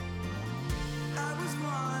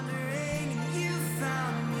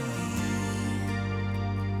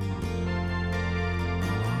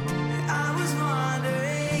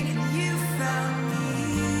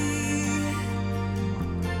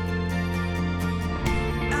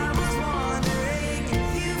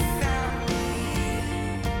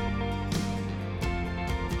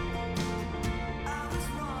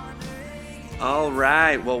All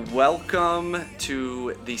right. Well, welcome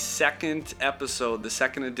to the second episode, the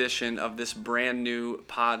second edition of this brand new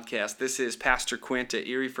podcast. This is Pastor Quint at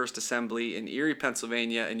Erie First Assembly in Erie,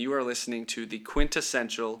 Pennsylvania, and you are listening to the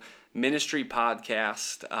Quintessential Ministry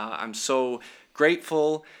Podcast. I'm so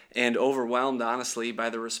grateful and overwhelmed, honestly, by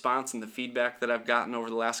the response and the feedback that I've gotten over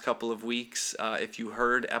the last couple of weeks. If you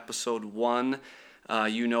heard episode 1,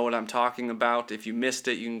 you know what I'm talking about. If you missed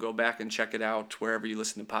it, you can go back and check it out wherever you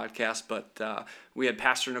listen to podcasts. But we had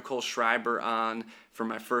Pastor Nicole Schreiber on for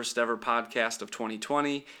my first ever podcast of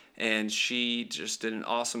 2020, and she just did an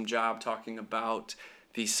awesome job talking about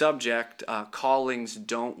the subject, callings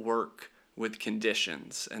don't work with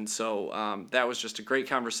conditions. And so that was just a great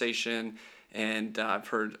conversation. And I've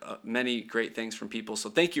heard many great things from people. So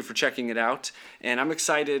thank you for checking it out. And I'm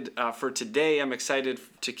excited for today. I'm excited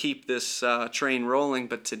to keep this train rolling.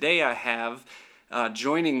 But today I have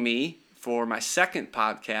joining me for my second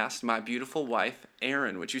podcast, my beautiful wife,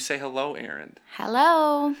 Erin. Would you say hello, Erin?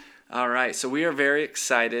 Hello. All right. So we are very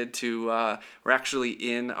excited to, we're actually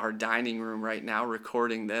in our dining room right now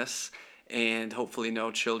recording this. And hopefully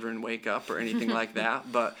no children wake up or anything like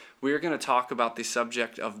that. But we're going to talk about the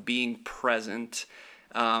subject of being present.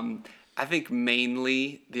 I think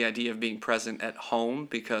mainly the idea of being present at home,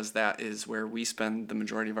 because that is where we spend the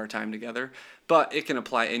majority of our time together. But it can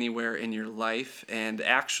apply anywhere in your life. And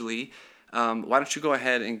actually, why don't you go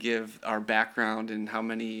ahead and give our background and how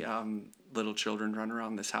many little children run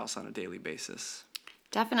around this house on a daily basis?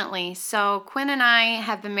 Definitely. So Quinn and I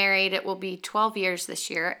have been married. It will be 12 years this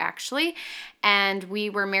year, actually. And we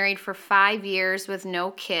were married for 5 years with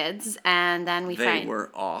no kids. And then They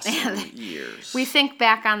were awesome years. We think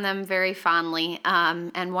back on them very fondly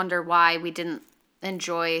and wonder why we didn't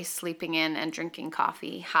enjoy sleeping in and drinking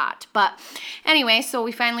coffee hot. But anyway, so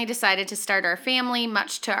we finally decided to start our family,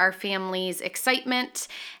 much to our family's excitement.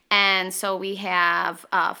 And so we have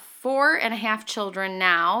 4.5 children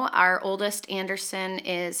now. Our oldest, Anderson,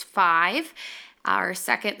 is 5. Our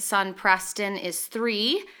second son, Preston, is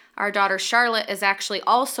 3. Our daughter, Charlotte, is actually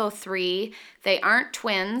also 3. They aren't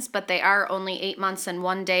twins, but they are only 8 months and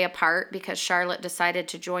 1 day apart because Charlotte decided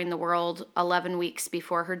to join the world 11 weeks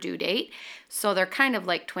before her due date. So they're kind of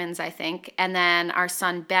like twins, I think. And then our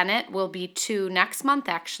son, Bennett, will be 2 next month,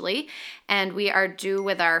 actually. And we are due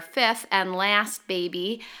with our 5th and last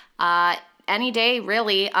baby any day,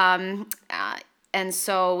 really. And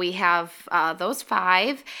so we have those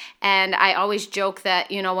 5. And I always joke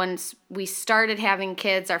that, when we started having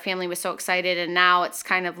kids, our family was so excited. And now it's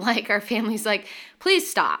kind of like our family's like, please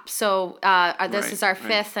stop. So this is our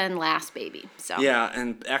 5th and last baby. So yeah,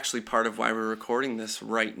 and actually part of why we're recording this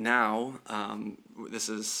right now, this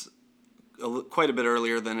is quite a bit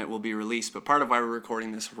earlier than it will be released. But part of why we're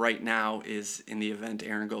recording this right now is in the event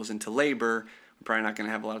Erin goes into labor, we're probably not going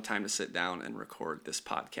to have a lot of time to sit down and record this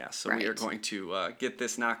podcast. So we are going to get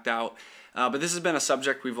this knocked out. But this has been a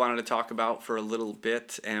subject we've wanted to talk about for a little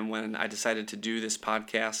bit. And when I decided to do this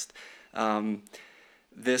podcast,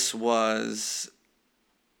 this was...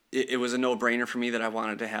 It was a no-brainer for me that I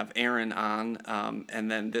wanted to have Erin on. And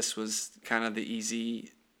then this was kind of the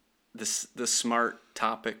smart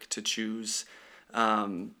topic to choose.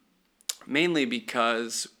 Mainly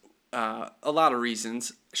because... a lot of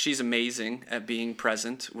reasons. She's amazing at being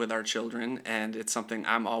present with our children, and it's something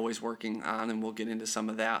I'm always working on, and we'll get into some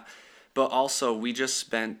of that. But also, we just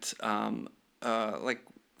spent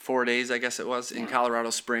 4 days, I guess it was, in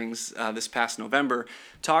Colorado Springs this past November,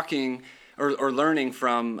 talking or learning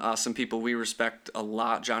from some people we respect a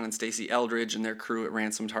lot, John and Stacy Eldridge and their crew at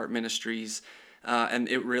Ransomed Heart Ministries. And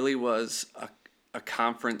it really was a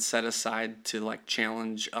conference set aside to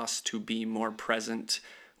challenge us to be more present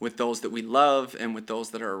with those that we love and with those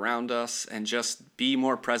that are around us, and just be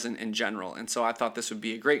more present in general. And so I thought this would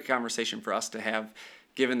be a great conversation for us to have,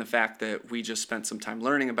 given the fact that we just spent some time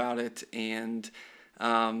learning about it. And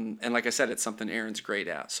like I said, it's something Erin's great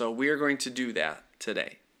at. So we are going to do that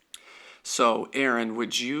today. So Erin,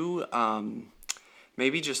 would you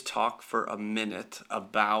maybe just talk for a minute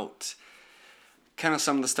about kind of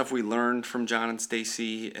some of the stuff we learned from John and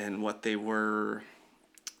Stacy and what they were,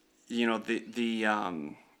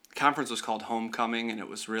 the conference was called Homecoming, and it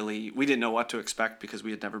was really, we didn't know what to expect because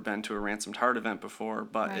we had never been to a Ransomed Heart event before,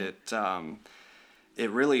 but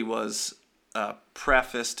it really was a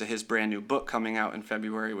preface to his brand new book coming out in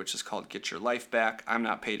February, which is called Get Your Life Back. I'm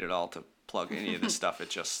not paid at all to plug any of this stuff. It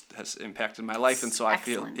just has impacted my life, and so I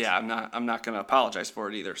feel, I'm not going to apologize for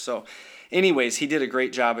it either. So anyways, he did a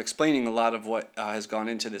great job explaining a lot of what has gone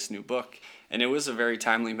into this new book, and it was a very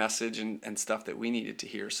timely message and stuff that we needed to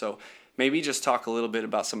hear. So maybe just talk a little bit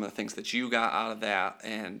about some of the things that you got out of that,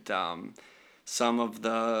 and some of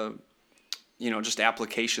the just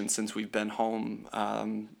application since we've been home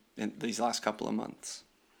in these last couple of months.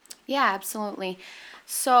 Yeah, absolutely.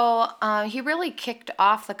 So he really kicked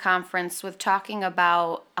off the conference with talking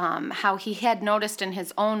about how he had noticed in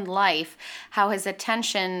his own life how his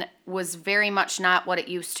attention was very much not what it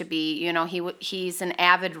used to be. He's an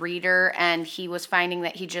avid reader, and he was finding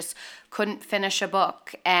that he just couldn't finish a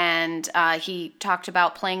book. And he talked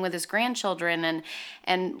about playing with his grandchildren,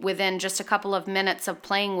 and within just a couple of minutes of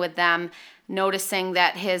playing with them, noticing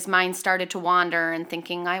that his mind started to wander and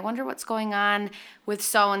thinking, I wonder what's going on with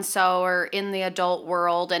so-and-so or in the adult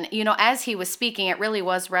world. And, as he was speaking, it really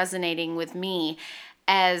was resonating with me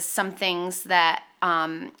as some things that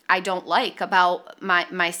I don't like about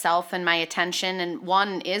myself and my attention. And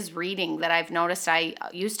one is reading, that I've noticed. I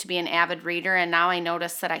used to be an avid reader, and now I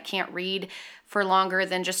notice that I can't read for longer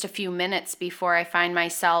than just a few minutes before I find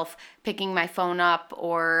myself picking my phone up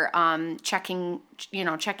or checking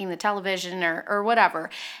the television or whatever.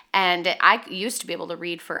 And I used to be able to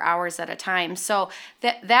read for hours at a time. So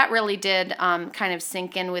that really did kind of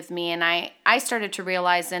sink in with me. And I started to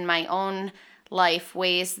realize in my own life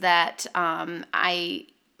ways that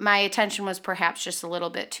my attention was perhaps just a little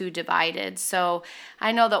bit too divided. So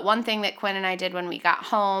I know that one thing that Quinn and I did when we got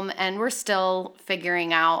home, and we're still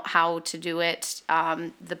figuring out how to do it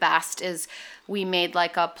the best, is we made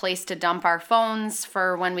like a place to dump our phones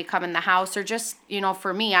for when we come in the house, or just,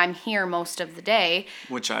 for me, I'm here most of the day.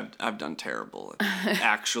 Which I've done terrible at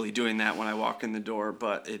actually doing that when I walk in the door,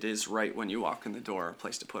 but it is right when you walk in the door, a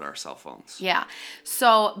place to put our cell phones. Yeah.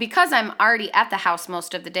 So because I'm already at the house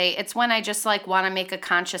most of the day, it's when I just want to make a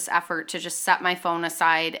conscious effort to just set my phone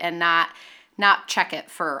aside and not check it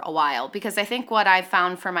for a while. Because I think what I've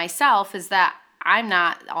found for myself is that I'm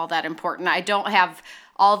not all that important. I don't have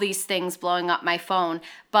all these things blowing up my phone,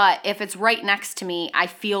 but if it's right next to me, I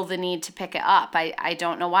feel the need to pick it up. I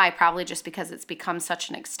don't know why, probably just because it's become such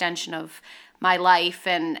an extension of my life,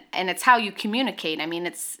 and it's how you communicate. I mean,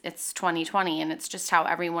 it's 2020, and it's just how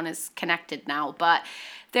everyone is connected now. But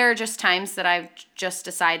there are just times that I've just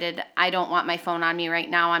decided I don't want my phone on me right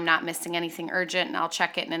now. I'm not missing anything urgent, and I'll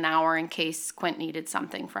check it in an hour in case Quint needed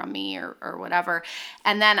something from me or whatever.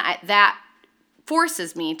 And then that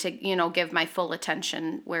forces me to, give my full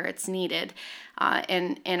attention where it's needed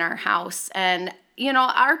in our house. And,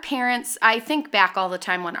 our parents, I think back all the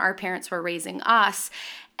time when our parents were raising us,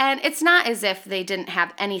 and it's not as if they didn't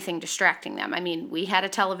have anything distracting them. I mean, we had a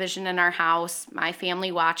television in our house. My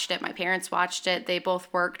family watched it. My parents watched it. They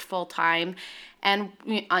both worked full time and,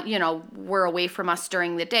 were away from us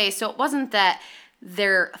during the day. So it wasn't that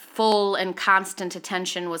their full and constant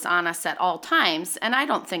attention was on us at all times. And I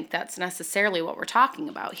don't think that's necessarily what we're talking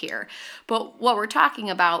about here. But what we're talking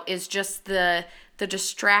about is just the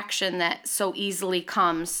distraction that so easily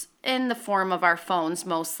comes in the form of our phones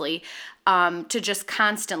mostly, to just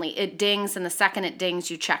constantly, it dings, and the second it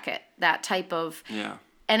dings, you check it. That type of... Yeah.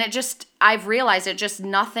 And I've realized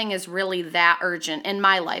nothing is really that urgent in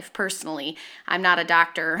my life personally. I'm not a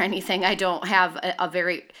doctor or anything. I don't have a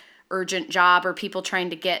very urgent job or people trying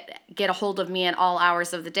to get a hold of me at all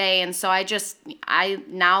hours of the day. And so I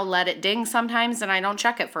now let it ding sometimes, and I don't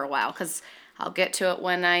check it for a while because I'll get to it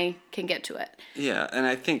when I can get to it. Yeah, and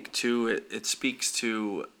I think too it speaks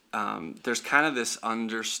to there's kind of this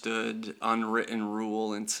understood, unwritten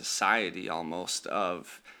rule in society almost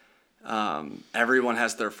of everyone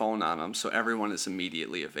has their phone on them, so everyone is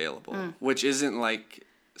immediately available, which isn't like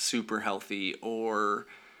super healthy or...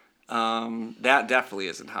 that definitely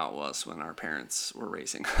isn't how it was when our parents were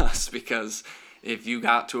raising us, because if you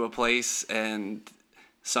got to a place and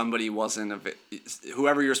somebody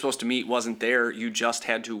whoever you're supposed to meet wasn't there, you just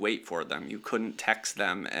had to wait for them. You couldn't text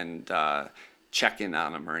them and check in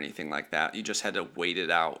on them or anything like that. You just had to wait it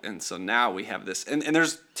out. And so now we have this, and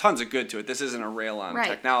there's tons of good to it. This isn't a rail on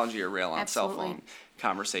technology or rail on cell phone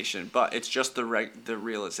conversation, but it's just the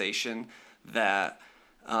realization that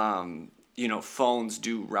phones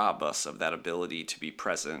do rob us of that ability to be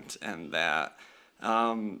present, and that,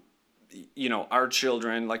 our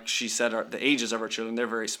children, like she said, the ages of our children, they're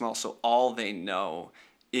very small, so all they know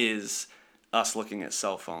is us looking at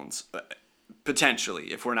cell phones,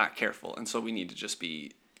 potentially, if we're not careful. And so we need to just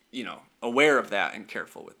be, aware of that and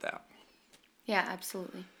careful with that. Yeah,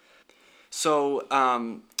 absolutely. So,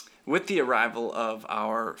 with the arrival of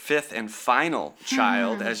our fifth and final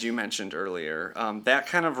child, as you mentioned earlier, that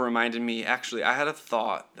kind of reminded me, actually, I had a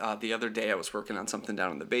thought the other day. I was working on something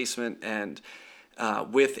down in the basement, and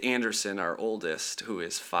with Anderson, our oldest, who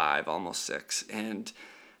is 5, almost 6, and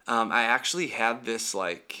I actually had this,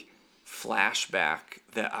 flashback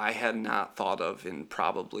that I had not thought of in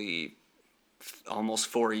probably almost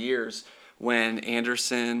 4 years, when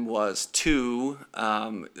Anderson was 2,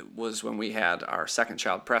 was when we had our second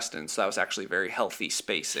child, Preston. So that was actually very healthy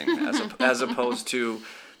spacing as opposed to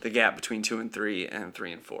the gap between 2 and 3 and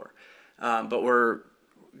 3 and 4. But we're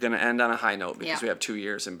going to end on a high note because we have 2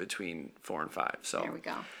 years in between 4 and 5. So there we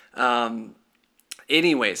go.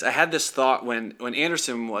 Anyways, I had this thought when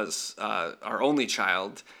Anderson was our only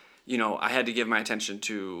child, I had to give my attention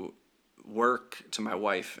to work, to my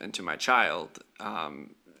wife, and to my child,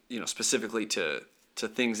 specifically to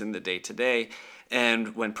things in the day-to-day.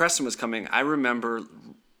 And when Preston was coming, I remember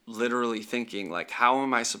literally thinking, like, how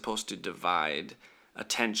am I supposed to divide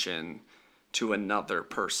attention to another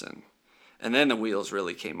person? And then the wheels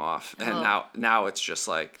really came off. And now it's just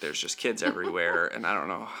like there's just kids everywhere, and I don't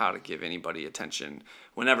know how to give anybody attention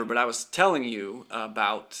whenever. But I was telling you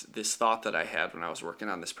about this thought that I had when I was working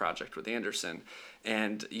on this project with Anderson,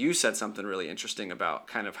 and you said something really interesting about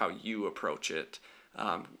kind of how you approach it,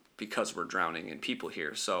 because we're drowning in people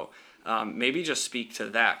here. So maybe just speak to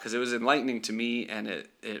that, because it was enlightening to me, and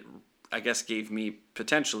it I guess gave me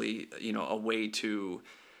potentially a way to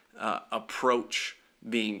approach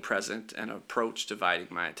being present and approach dividing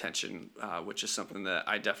my attention, which is something that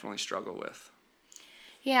I definitely struggle with.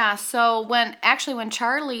 Yeah, so when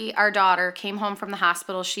Charlie, our daughter, came home from the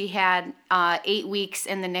hospital, she had 8 weeks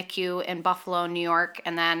in the NICU in Buffalo, New York,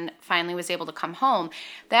 and then finally was able to come home.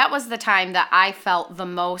 That was the time that I felt the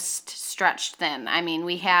most stretched thin. I mean,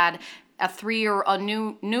 we had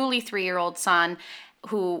newly 3-year-old son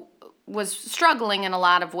who was struggling in a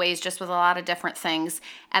lot of ways, just with a lot of different things.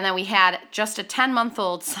 And then we had just a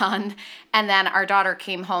 10-month-old son, and then our daughter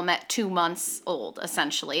came home at 2 months old,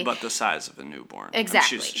 essentially. But the size of a newborn.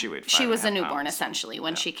 Exactly. I mean, she weighed 5.5 She was a newborn, pounds, essentially,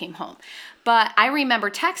 when she came home. But I remember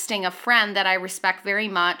texting a friend that I respect very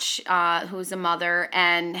much, who's a mother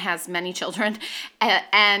and has many children,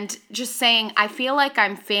 and just saying, I feel like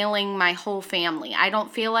I'm failing my whole family. I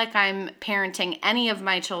don't feel like I'm parenting any of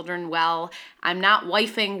my children well. I'm not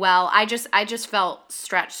wifing well. I just felt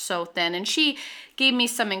stretched so thin. And she gave me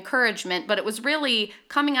some encouragement, but it was really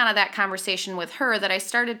coming out of that conversation with her that I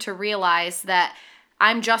started to realize that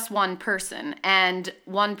I'm just one person, and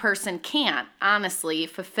one person can't, honestly,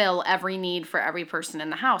 fulfill every need for every person in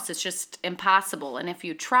the house. It's just impossible. And if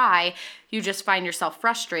you try, you just find yourself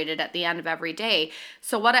frustrated at the end of every day.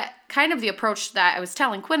 So the approach that I was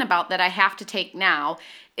telling Quinn about that I have to take now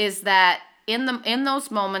is that in those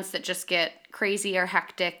moments that just get crazy or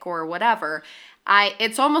hectic or whatever,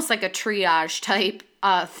 it's almost like a triage type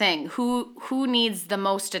thing. Who needs the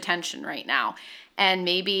most attention right now? And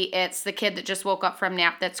maybe it's the kid that just woke up from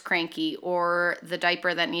nap that's cranky, or the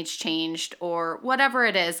diaper that needs changed, or whatever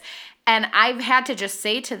it is. And I've had to just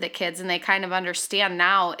say to the kids, and they kind of understand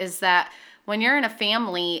now, is that when you're in a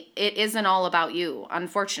family, it isn't all about you,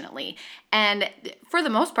 unfortunately. And for the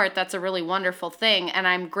most part, that's a really wonderful thing. And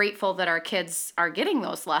I'm grateful that our kids are getting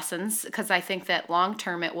those lessons, because I think that long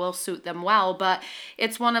term it will suit them well. But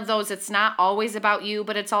it's one of those, it's not always about you,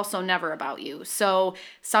 but it's also never about you. So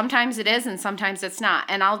sometimes it is and sometimes it's not.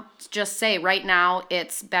 And I'll just say right now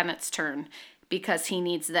it's Bennett's turn, because he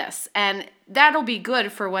needs this. And that'll be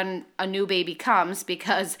good for when a new baby comes,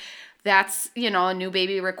 because that's, a new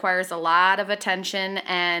baby requires a lot of attention.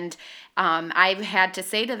 And I've had to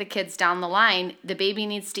say to the kids down the line, the baby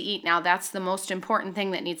needs to eat now. That's the most important thing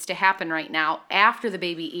that needs to happen right now. After the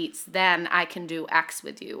baby eats, then I can do X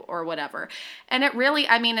with you or whatever. And it really,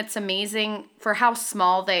 it's amazing for how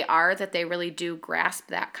small they are that they really do grasp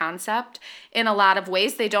that concept in a lot of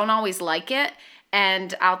ways. They don't always like it.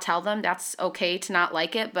 And I'll tell them that's okay to not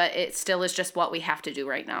like it, but it still is just what we have to do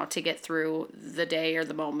right now to get through the day or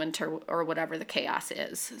the moment or whatever the chaos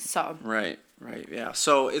is. So Right, yeah.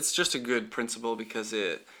 So it's just a good principle, because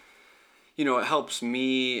it helps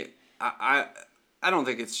me. I don't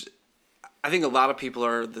think I think a lot of people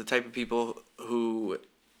are the type of people who,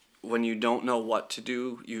 when you don't know what to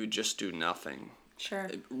do, you just do nothing.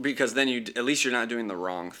 Sure. Because then at least you're not doing the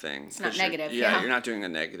wrong thing. It's not negative. You're not doing a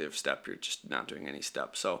negative step. You're just not doing any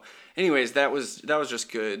step. So, anyways, that was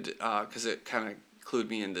just good, because it kind of clued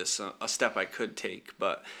me into a step I could take.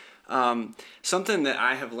 But something that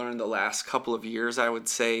I have learned the last couple of years, I would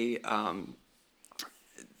say,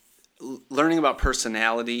 learning about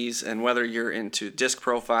personalities, and whether you're into disc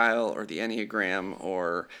profile or the Enneagram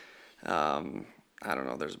or I don't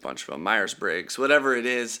know, there's a bunch of them, Myers-Briggs, whatever it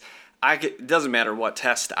is. It doesn't matter what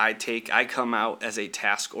test I take. I come out as a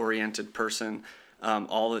task-oriented person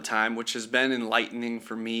all the time, which has been enlightening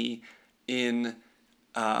for me in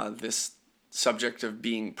this subject of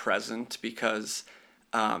being present, because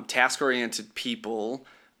task-oriented people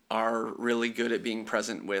are really good at being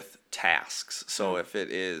present with tasks. So if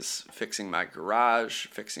it is fixing my garage,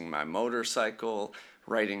 fixing my motorcycle,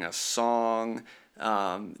 writing a song,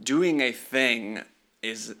 doing a thing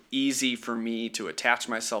is easy for me to attach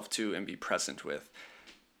myself to and be present with.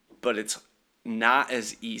 But it's not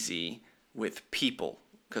as easy with people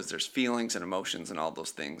because there's feelings and emotions and all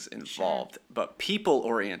those things involved. Sure. But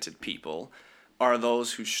people-oriented people are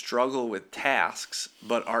those who struggle with tasks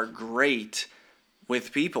but are great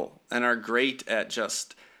with people and are great at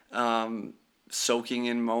just soaking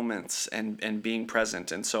in moments and being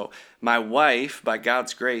present. And so my wife, by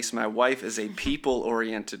God's grace, my wife is a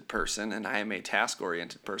people-oriented person and I am a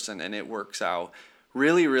task-oriented person, and it works out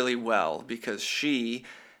really, really well because she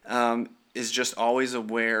is just always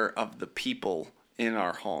aware of the people in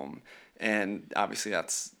our home. And obviously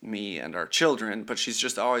that's me and our children, but she's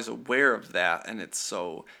just always aware of that, and it's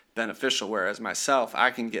so beneficial. Whereas myself,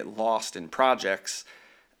 I can get lost in projects,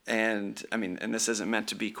 and this isn't meant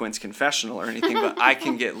to be Quinn's confessional or anything, but I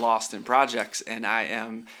can get lost in projects and I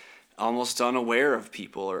am almost unaware of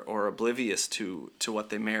people or oblivious to what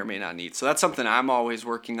they may or may not need. So that's something I'm always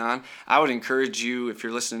working on. I would encourage you, if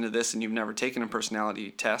you're listening to this and you've never taken a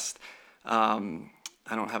personality test, I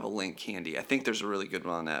don't have a link handy. I think there's a really good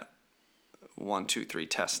one at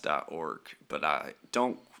 123test.org, but I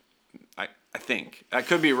think I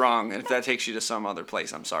could be wrong, and if that takes you to some other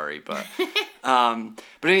place, I'm sorry, but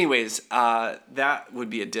anyways, that would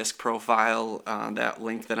be a disc profile, that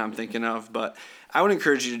link that I'm thinking of. But I would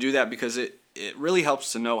encourage you to do that because it really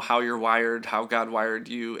helps to know how you're wired, how God wired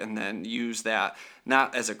you, and then use that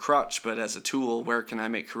not as a crutch but as a tool. Where can I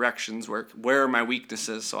make corrections? Where are my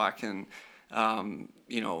weaknesses so I can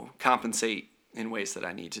compensate in ways that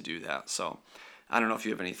I need to do that. So I don't know if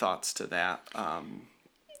you have any thoughts to that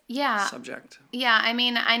subject. Yeah,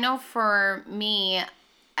 I know for me,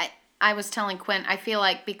 I was telling Quinn, I feel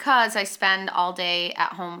like because I spend all day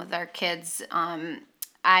at home with our kids,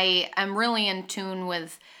 I am really in tune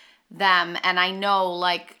with them, and I know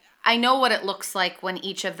what it looks like when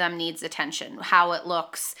each of them needs attention, how it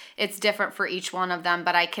looks. It's different for each one of them,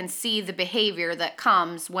 but I can see the behavior that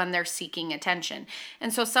comes when they're seeking attention.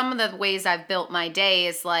 And so some of the ways I've built my day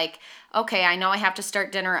is like, okay, I know I have to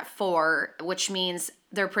start dinner at 4, which means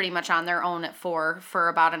they're pretty much on their own at 4 for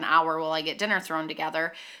about an hour while I get dinner thrown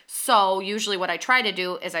together. So usually what I try to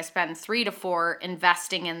do is I spend 3 to 4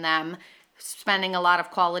 investing in them, spending a lot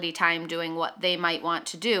of quality time doing what they might want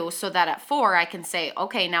to do, so that at 4 I can say,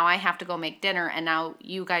 okay, now I have to go make dinner and now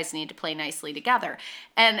you guys need to play nicely together.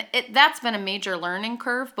 And that's been a major learning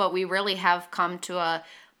curve, but we really have come to a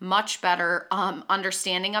much better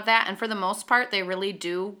understanding of that. And for the most part, they really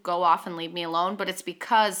do go off and leave me alone, but it's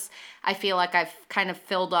because I feel like I've kind of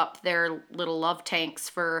filled up their little love tanks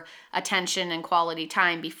for attention and quality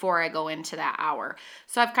time before I go into that hour.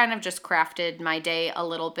 So I've kind of just crafted my day a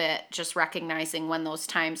little bit, just recognizing when those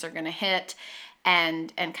times are going to hit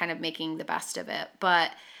and kind of making the best of it. But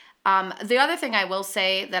the other thing I will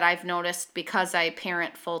say that I've noticed, because I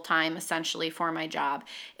parent full-time essentially for my job,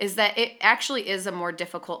 is that it actually is a more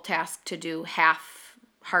difficult task to do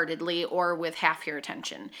half-heartedly or with half your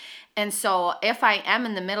attention. And so if I am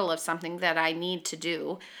in the middle of something that I need to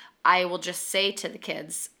do, I will just say to the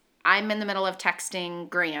kids, I'm in the middle of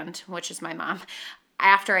texting Grand, which is my mom.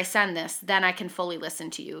 After I send this, then I can fully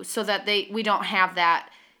listen to you, so that we don't have that.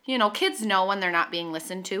 Kids know when they're not being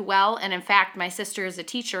listened to well. And in fact, my sister is a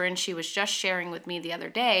teacher, and she was just sharing with me the other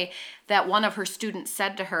day that one of her students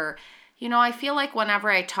said to her, I feel like whenever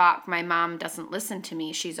I talk, my mom doesn't listen to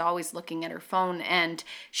me. She's always looking at her phone, and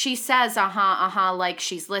she says, like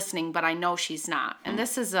she's listening, but I know she's not. And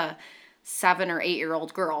this is a 7 or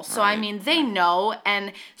 8-year-old girl. So, right. They know.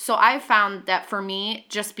 And so I found that for me,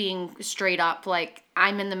 just being straight up, like,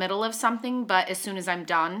 I'm in the middle of something, but as soon as I'm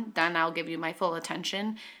done, then I'll give you my full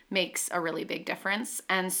attention, makes a really big difference.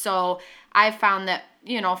 And so I found that,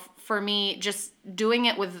 for me, just doing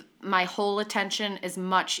it with my whole attention is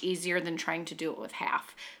much easier than trying to do it with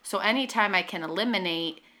half. So anytime I can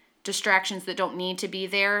eliminate distractions that don't need to be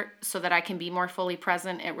there so that I can be more fully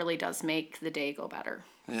present, it really does make the day go better.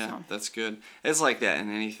 Yeah, so. That's good. It's like that in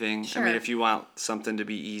anything. Sure. If you want something to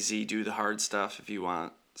be easy, do the hard stuff. If you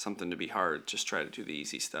want something to be hard, just try to do the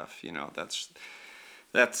easy stuff.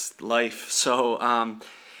 That's life. So,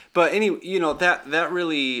 but that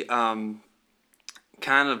really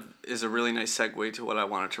kind of is a really nice segue to what I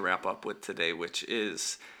wanted to wrap up with today, which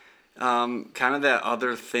is kind of that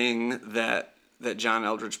other thing that John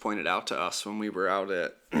Eldridge pointed out to us when we were out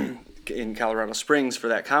in Colorado Springs for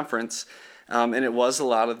that conference. And it was a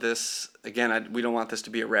lot of this, again, we don't want this to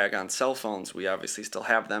be a rag on cell phones. We obviously still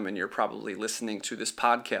have them, and you're probably listening to this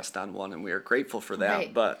podcast on one, and we are grateful for that.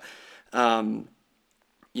 Right. But,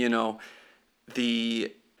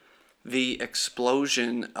 the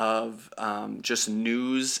explosion of just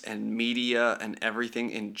news and media and everything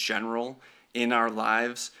in general in our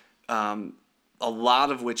lives, a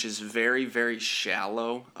lot of which is very, very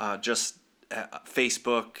shallow, just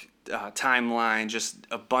Facebook timeline, just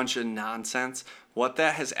a bunch of nonsense. What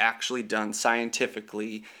that has actually done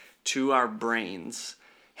scientifically to our brains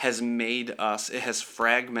has made us, it has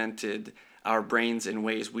fragmented our brains in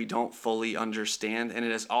ways we don't fully understand, and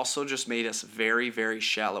it has also just made us very, very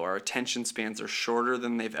shallow. Our attention spans are shorter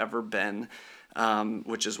than they've ever been,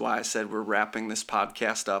 which is why I said we're wrapping this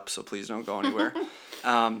podcast up, so please don't go anywhere.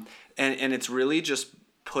 And it's really just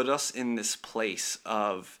put us in this place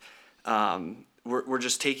of we're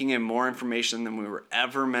just taking in more information than we were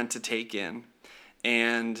ever meant to take in,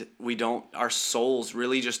 and our souls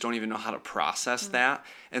really just don't even know how to process that,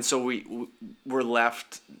 and so we're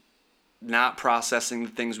left not processing the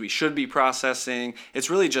things we should be processing.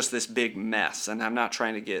 It's really just this big mess, and I'm not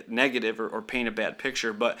trying to get negative or paint a bad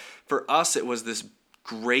picture, but for us it was this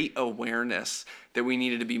great awareness that we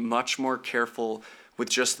needed to be much more careful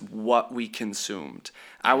with just what we consumed.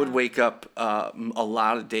 I would wake up a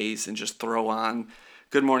lot of days and just throw on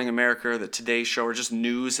Good Morning America, the Today Show, or just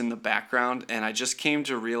news in the background, and I just came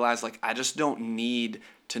to realize, like, I just don't need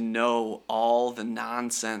to know all the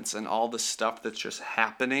nonsense and all the stuff that's just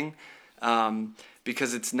happening,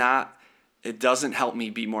 because it doesn't help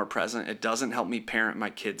me be more present. It doesn't help me parent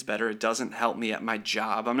my kids better. It doesn't help me at my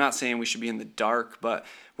job. I'm not saying we should be in the dark, but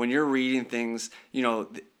when you're reading things,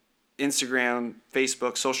 Instagram,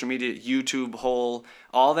 Facebook, social media, YouTube,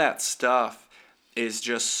 all that stuff is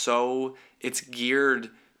just it's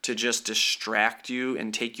geared to just distract you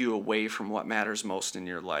and take you away from what matters most in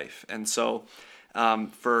your life. And so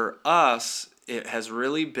for us, it has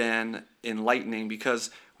really been enlightening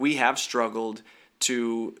because we have struggled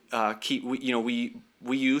to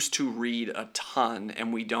we used to read a ton,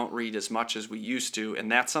 and we don't read as much as we used to,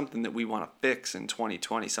 and that's something that we want to fix in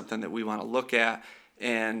 2020, something that we want to look at,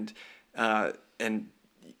 and I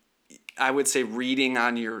would say reading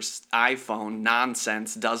on your iPhone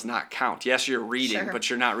nonsense does not count. Yes, you're reading, Sure. but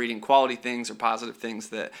you're not reading quality things or positive things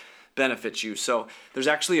that benefit you. So there's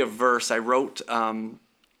actually a verse. I wrote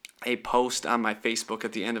a post on my Facebook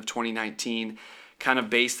at the end of 2019, kind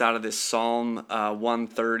of based out of this Psalm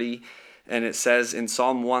 130. And it says in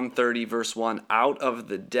Psalm 130, verse 1, "Out of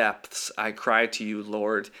the depths I cry to you,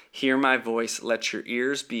 Lord. Hear my voice. Let your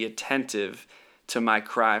ears be attentive to my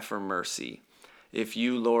cry for mercy. If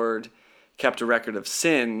you, Lord, kept a record of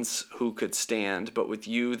sins, who could stand? But with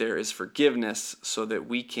you there is forgiveness, so that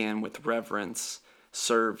we can with reverence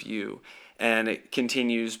serve you." And it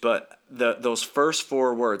continues, but those first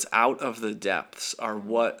four words, "out of the depths," are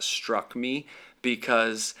what struck me,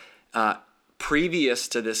 because previous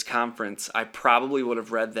to this conference, I probably would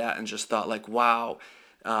have read that and just thought, like, wow,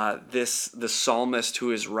 the psalmist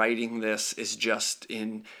who is writing this is just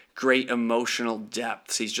in great emotional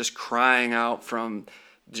depths. He's just crying out from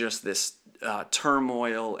just this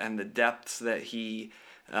turmoil and the depths that he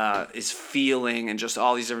is feeling, and just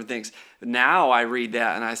all these different things. Now I read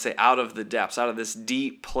that and I say, out of the depths, out of this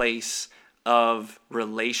deep place of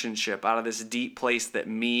relationship, out of this deep place that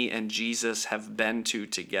me and Jesus have been to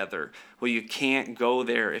together. Well, you can't go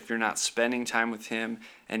there if you're not spending time with him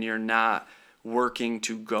and you're not working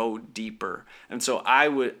to go deeper. And so I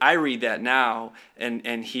read that now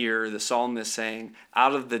and hear the psalmist saying,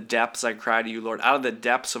 out of the depths I cry to you, Lord, out of the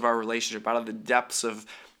depths of our relationship, out of the depths of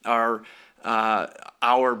our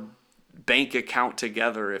bank account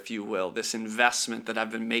together, if you will, this investment that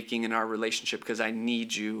I've been making in our relationship because I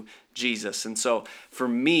need you, Jesus. And so for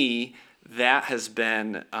me, that has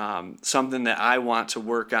been something that I want to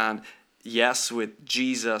work on, yes, with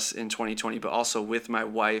Jesus in 2020, but also with my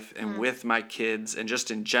wife and with my kids, and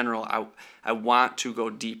just in general, I want to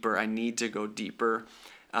go deeper. I need to go deeper.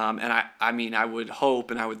 And I would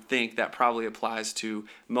hope and I would think that probably applies to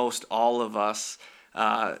most all of us,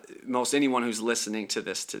 most anyone who's listening to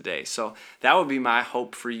this today. So that would be my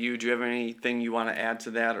hope for you. Do you have anything you want to add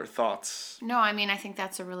to that or thoughts? No, I mean, I think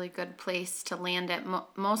that's a really good place to land it.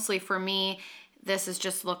 Mostly for me, this has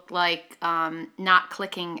just looked like not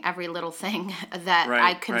clicking every little thing that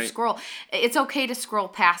I can scroll. It's okay to scroll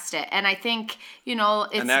past it. And I think,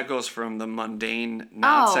 it's... And that goes from the mundane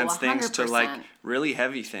nonsense things to like really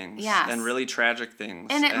heavy things and really tragic things.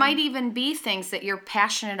 And it might even be things that you're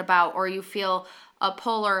passionate about or you feel a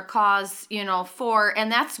pull or a cause, for,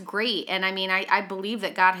 and that's great. And I mean, I believe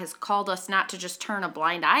that God has called us not to just turn a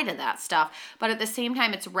blind eye to that stuff, but at the same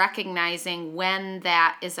time, it's recognizing when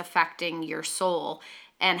that is affecting your soul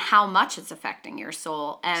and how much it's affecting your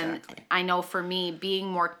soul. And Exactly. I know for me, being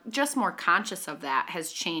more conscious of that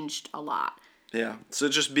has changed a lot. Yeah. So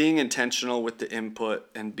just being intentional with the input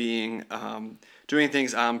and being doing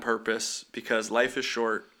things on purpose, because life is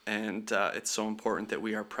short and it's so important that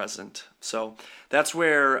we are present. So that's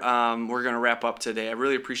where we're going to wrap up today. I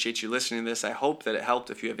really appreciate you listening to this. I hope that it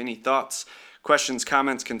helped. If you have any thoughts, questions,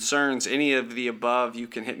 comments, concerns, any of the above, you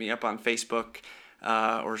can hit me up on Facebook.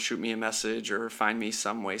 Or shoot me a message or find me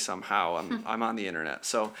some way, somehow. I'm on the internet.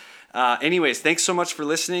 So anyways, thanks so much for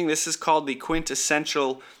listening. This is called the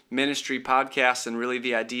Quintessential Ministry Podcast, and really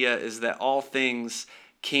the idea is that all things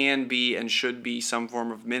can be and should be some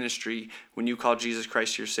form of ministry when you call Jesus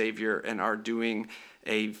Christ your Savior and are doing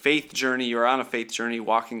a faith journey. You're on a faith journey,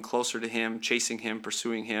 walking closer to Him, chasing Him,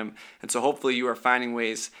 pursuing Him. And so hopefully you are finding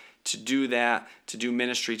ways to do that, to do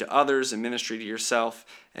ministry to others and ministry to yourself,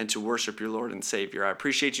 and to worship your Lord and Savior. I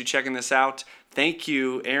appreciate you checking this out. Thank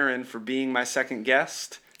you, Erin, for being my second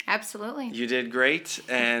guest. Absolutely. You did great,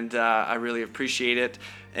 and I really appreciate it.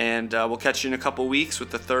 And we'll catch you in a couple weeks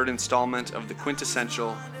with the third installment of the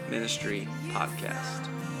Quintessential Ministry Podcast.